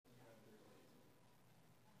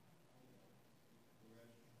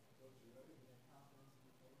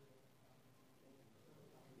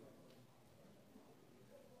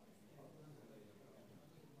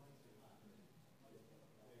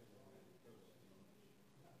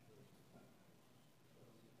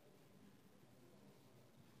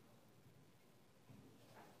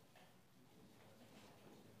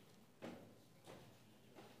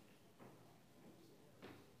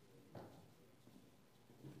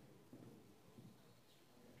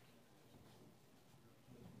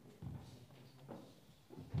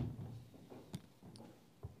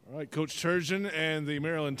All right, Coach Turgeon and the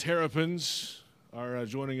Maryland Terrapins are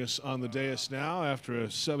joining us on the dais now after a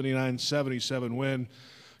 79-77 win.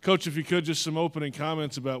 Coach, if you could, just some opening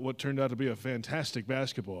comments about what turned out to be a fantastic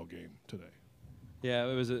basketball game today. Yeah,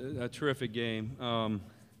 it was a terrific game. I'm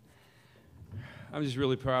just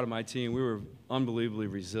really proud of my team. We were unbelievably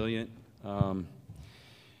resilient.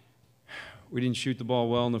 We didn't shoot the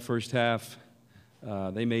ball well in the first half.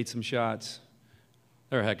 They made some shots.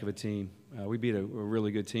 They're a heck of a team. We beat a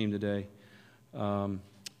really good team today. And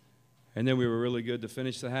then we were really good to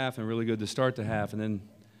finish the half and really good to start the half. And then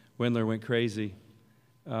Windler went crazy,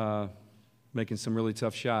 making some really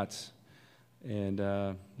tough shots. And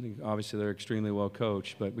obviously they're extremely well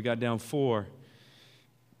coached. But we got down 4.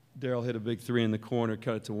 Darryl hit a big 3 in the corner,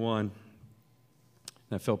 cut it to 1. And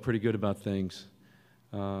I felt pretty good about things.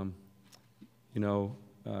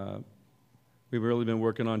 We've really been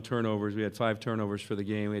working on turnovers. We had 5 turnovers for the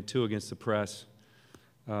game. We had 2 against the press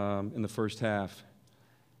in the first half.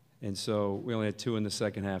 And so we only had 2 in the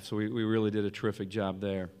second half. So we really did a terrific job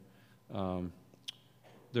there.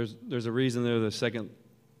 There's a reason they're the second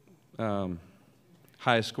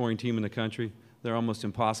highest scoring team in the country. They're almost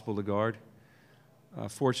impossible to guard.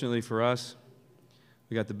 Fortunately for us,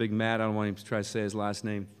 we got the big Matt, I don't want him to try to say his last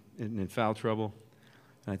name, in foul trouble.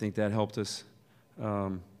 And I think that helped us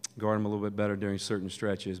guard him a little bit better during certain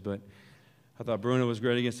stretches. But I thought Bruno was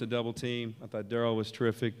great against the double team. I thought Darryl was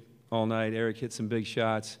terrific all night. Eric hit some big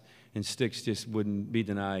shots, and Sticks just wouldn't be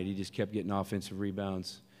denied. He just kept getting offensive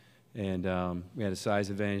rebounds. And we had a size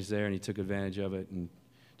advantage there, and he took advantage of it. And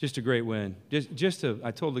just a great win.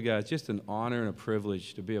 I told the guys, just an honor and a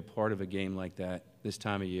privilege to be a part of a game like that this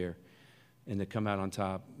time of year. And to come out on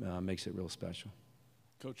top makes it real special.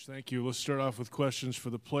 Coach, thank you. Let's start off with questions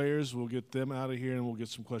for the players. We'll get them out of here, and we'll get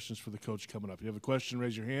some questions for the coach coming up. If you have a question,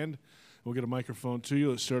 raise your hand. We'll get a microphone to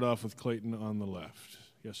you. Let's start off with Clayton on the left.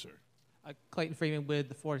 Yes, sir. Clayton Freeman with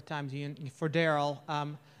the Florida Times Union. For Darryl,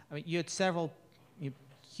 you had several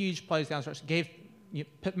huge plays down the stretch.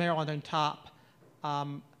 Put Maryland on top.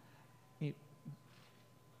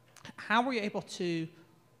 How were you able to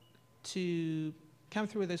come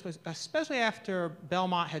through with those plays, especially after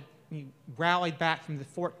Belmont had rallied back from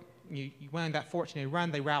you went on that fortunate run,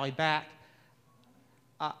 they rallied back.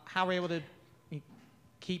 How were you able to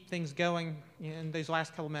keep things going in those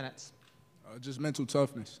last couple minutes? Just mental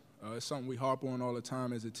toughness. It's something we harp on all the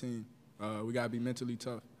time as a team. We got to be mentally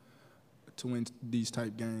tough to win these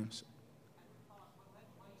type games.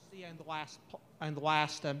 What did you see on the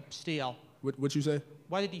last steal? What you say?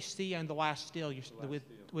 What did you see on the last steal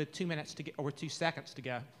with 2 minutes to go, or with 2 seconds to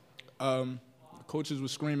go? Coaches were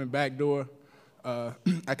screaming backdoor. I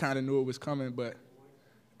kind of knew it was coming, but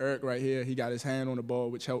Eric right here, he got his hand on the ball,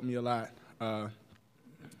 which helped me a lot. I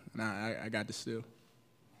got the steal.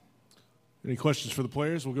 Any questions for the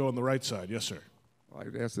players? We'll go on the right side. Yes, sir. Well,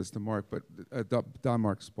 I'd ask this to Mark, but Don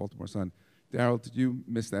Marks, Baltimore Sun. Darryl, did you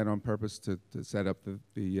miss that on purpose to set up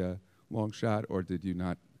the long shot, or did you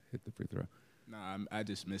not hit the free throw? Nah, I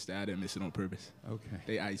just missed it. I didn't miss it on purpose. Okay.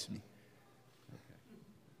 They iced me.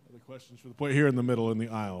 Other questions for the player? Here in the middle in the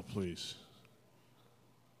aisle, please.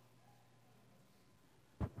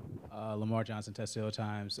 Lamar Johnson, Testio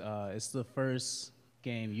Times. It's the first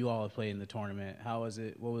game you all have played in the tournament. How was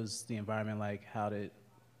it? What was the environment like? How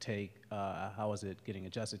was it getting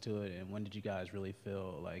adjusted to it? And when did you guys really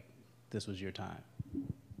feel like this was your time?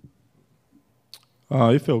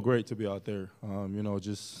 It felt great to be out there,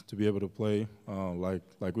 just to be able to play.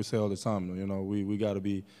 Like we say all the time, we got to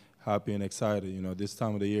be happy and excited. This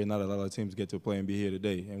time of the year, not a lot of teams get to play and be here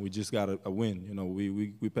today, and we just got a win.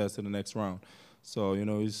 We passed to the next round. So,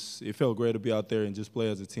 it felt great to be out there and just play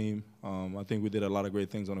as a team. I think we did a lot of great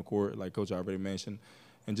things on the court, like Coach already mentioned,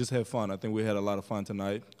 and just have fun. I think we had a lot of fun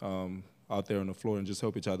tonight out there on the floor and just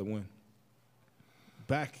help each other win.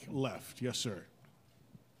 Back left. Yes, sir.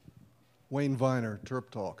 Wayne Viner, Terp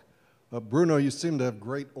Talk. Bruno, you seem to have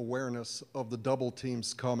great awareness of the double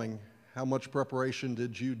teams coming. How much preparation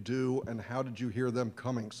did you do, and how did you hear them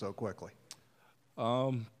coming so quickly?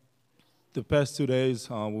 The past 2 days,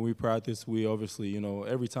 when we practice, we obviously,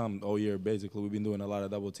 every time all year, basically, we've been doing a lot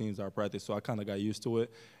of double teams our practice, so I kind of got used to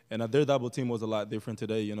it. And their double team was a lot different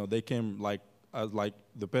today. They came like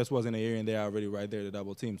the pass wasn't in the area, and they're already right there, the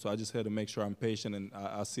double team. So I just had to make sure I'm patient, and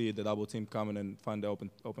I see the double team coming and find the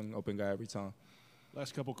open guy every time.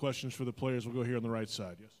 Last couple questions for the players. We'll go here on the right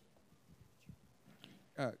side.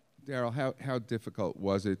 Yes. Darryl, how difficult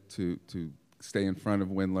was it to stay in front of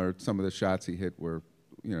Windler? Some of the shots he hit were,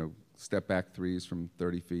 step back threes from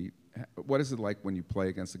 30 feet. What is it like when you play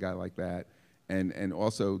against a guy like that? And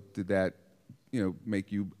also, did that,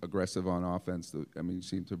 make you aggressive on offense? I mean, you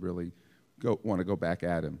seem to really want to go back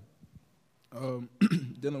at him.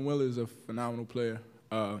 Dylan Willer is a phenomenal player.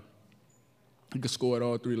 He could score at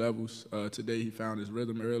all three levels. Today he found his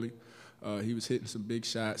rhythm early. He was hitting some big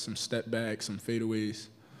shots, some step backs, some fadeaways.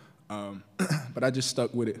 But I just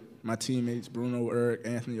stuck with it. My teammates, Bruno, Eric,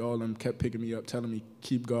 Anthony, all of them kept picking me up, telling me,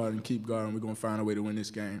 keep guarding, we're going to find a way to win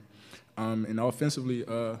this game. And offensively,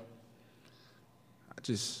 I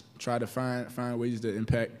just try to find ways to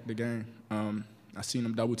impact the game. I seen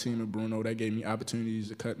them double teaming Bruno. That gave me opportunities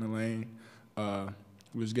to cut in the lane.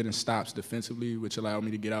 We was getting stops defensively, which allowed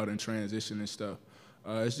me to get out in transition and stuff.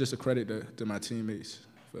 It's just a credit to my teammates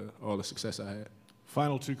for all the success I had.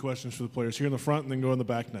 Final two questions for the players here in the front, and then go in the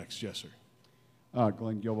back next. Yes, sir.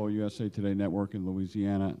 Glenn Gilbo, USA Today Network in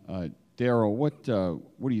Louisiana. Darryl, what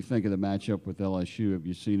do you think of the matchup with LSU? Have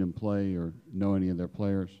you seen them play or know any of their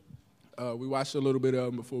players? We watched a little bit of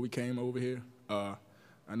them before we came over here. I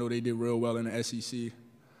know they did real well in the SEC.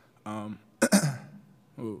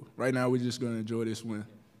 Right now, we're just going to enjoy this win.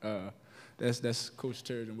 That's Coach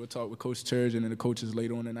Turgeon. We'll talk with Coach Turgeon and the coaches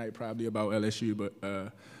later on tonight probably about LSU. But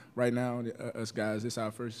right now, us guys, this is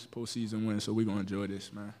our first postseason win, so we're going to enjoy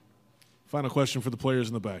this, man. Final question for the players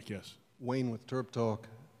in the back, yes. Wayne with Terp Talk.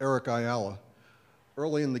 Eric Ayala.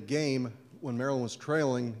 Early in the game, when Maryland was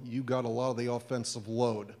trailing, you got a lot of the offensive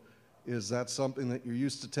load. Is that something that you're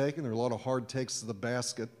used to taking? There are a lot of hard takes to the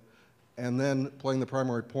basket. And then playing the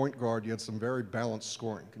primary point guard, you had some very balanced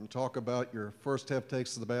scoring. Can you talk about your first half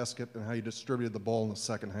takes to the basket and how you distributed the ball in the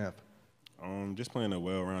second half? Just playing a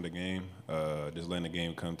well-rounded game, just letting the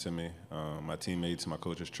game come to me. My teammates, my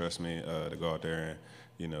coaches trust me to go out there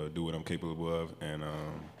and, do what I'm capable of. And,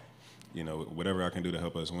 whatever I can do to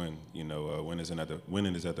help us win.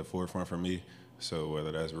 Winning is at the forefront for me. So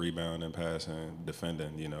whether that's rebounding, passing,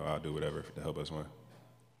 defending, I'll do whatever to help us win.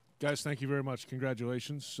 Guys, thank you very much.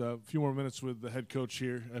 Congratulations. A few more minutes with the head coach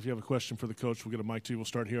here. If you have a question for the coach, we'll get a mic to you. We'll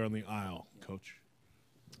start here on the aisle. Coach.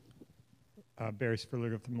 Barry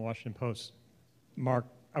Sperliger from the Washington Post. Mark,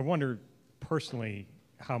 I wonder personally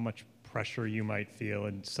how much pressure you might feel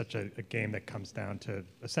in such a game that comes down to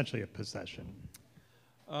essentially a possession.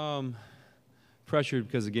 Pressured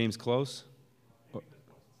because the game's close.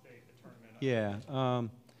 Yeah.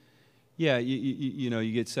 Yeah,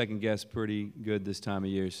 you get second guessed pretty good this time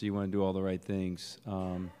of year, so you want to do all the right things.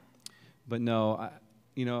 But no,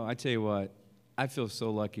 I tell you what, I feel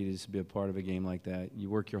so lucky to just be a part of a game like that. You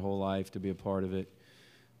work your whole life to be a part of it.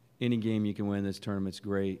 Any game you can win this tournament's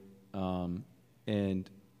great. And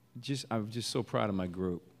I'm just so proud of my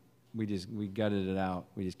group. We gutted it out.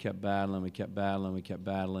 We just kept battling. We kept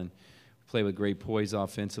battling. Played with great poise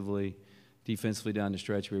offensively. Defensively down the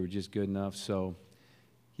stretch, we were just good enough. So,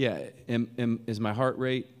 yeah, is my heart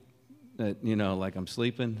rate, like I'm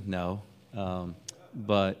sleeping? No.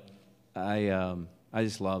 But I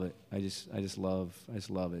just love it. I just love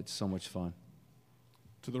it. It's so much fun.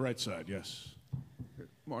 To the right side, yes.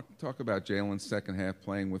 Mark, talk about Jalen's second half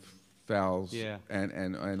playing with fouls, yeah,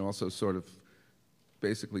 and also sort of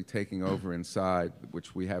basically taking over inside,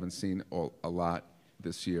 which we haven't seen a lot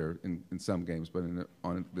this year in some games, but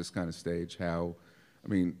on this kind of stage, how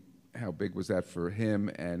big was that for him,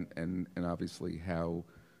 and obviously how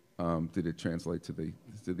did it translate to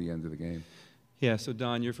the end of the game? Yeah, so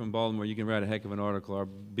Don, you're from Baltimore. You can write a heck of an article. Our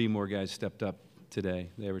B-More guys stepped up today.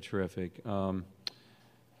 They were terrific.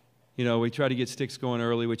 We tried to get Sticks going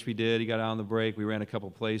early, which we did. He got out on the break. We ran a couple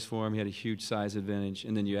plays for him. He had a huge size advantage,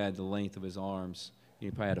 and then you add the length of his arms. You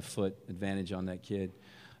probably had a foot advantage on that kid.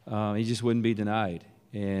 He just wouldn't be denied.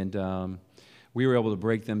 And we were able to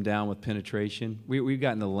break them down with penetration. We've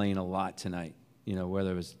gotten the lane a lot tonight,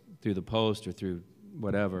 whether it was through the post or through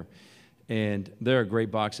whatever. And they're a great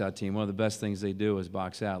box-out team. One of the best things they do is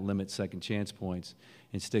box out, limit second chance points.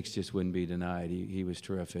 And Sticks just wouldn't be denied. He was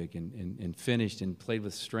terrific and finished and played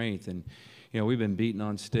with strength. And, we've been beating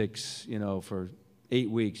on Sticks, for 8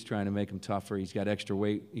 weeks trying to make him tougher. He's got extra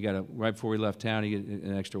weight. Right before we left town, he got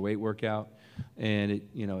an extra weight workout. And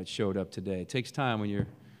it showed up today. It takes time when your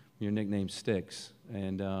nickname Sticks.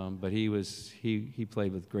 And but he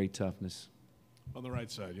played with great toughness. On the right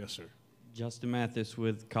side, yes, sir. Justin Mathis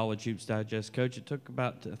with College Hoops Digest. Coach, it took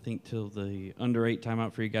about, I think, till the under-8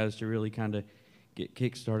 timeout for you guys to really kind of get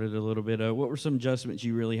kick-started a little bit. What were some adjustments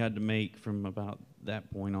you really had to make from about that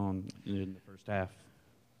point on in the first half?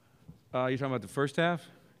 You're talking about the first half?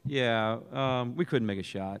 Yeah, we couldn't make a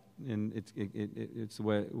shot, and it's the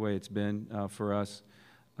way it's been for us.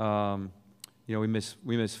 We missed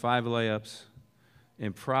 5 layups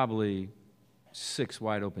and probably 6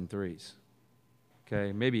 wide-open threes.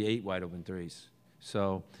 Okay, maybe 8 wide-open threes.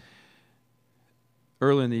 So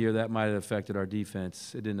early in the year, that might have affected our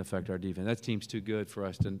defense. It didn't affect our defense. That team's too good for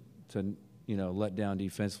us to let down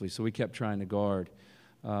defensively. So we kept trying to guard.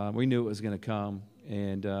 We knew it was going to come,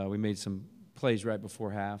 and we made some plays right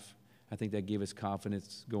before half. I think that gave us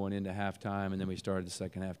confidence going into halftime, and then we started the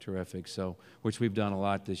second half terrific, so which we've done a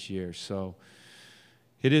lot this year. So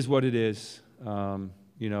it is what it is.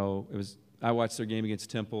 I watched their game against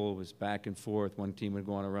Temple. It was back and forth. One team would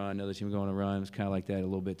go on a run, another team would go on a run. It was kind of like that a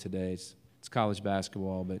little bit today. It's college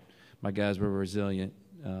basketball, but my guys were resilient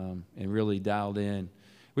and really dialed in.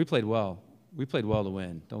 We played well. We played well to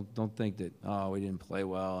win. Don't think that, we didn't play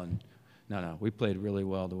well. And no, we played really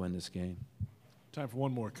well to win this game. Time for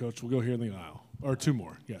one more, Coach. We'll go here in the aisle. Or two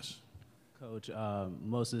more, yes. Coach,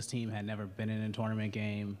 most of this team had never been in a tournament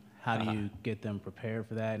game. How do you get them prepared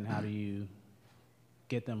for that, and how do you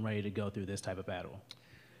get them ready to go through this type of battle?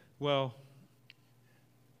 Well,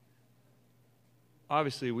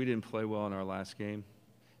 obviously we didn't play well in our last game,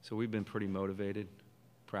 so we've been pretty motivated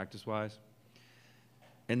practice-wise.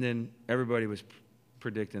 And then everybody was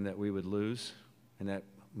predicting that we would lose, and that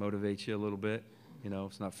motivates you a little bit.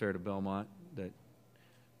 It's not fair to Belmont that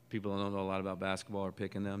people don't know a lot about basketball are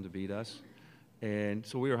picking them to beat us. And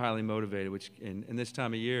so we were highly motivated, and this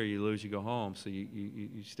time of year, you lose, you go home, so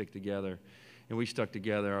you stick together. And we stuck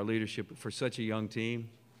together. Our leadership, for such a young team,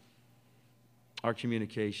 our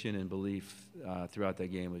communication and belief throughout that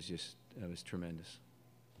game was tremendous.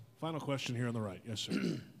 Final question here on the right. Yes,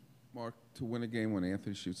 sir. Mark, to win a game when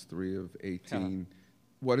Anthony shoots 3 of 18,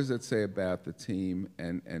 what does it say about the team,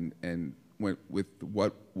 and with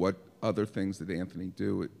what other things did Anthony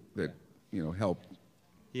do that helped?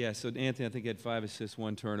 Yeah, so Anthony, I think, had 5 assists,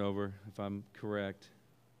 1 turnover, if I'm correct.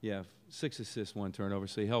 Yeah, 6 assists, 1 turnover,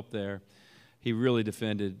 so he helped there. He really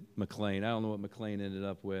defended McLean. I don't know what McLean ended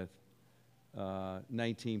up with.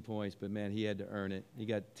 19 points, but, man, he had to earn it. He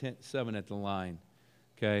got 7 at the line,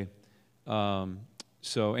 okay?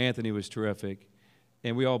 So Anthony was terrific,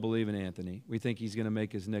 and we all believe in Anthony. We think he's going to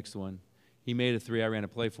make his next one. He made a 3. I ran a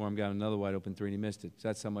play for him, got another wide-open 3, and he missed it. So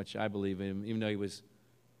that's how much I believe in him, even though he was,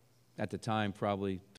 at the time, probably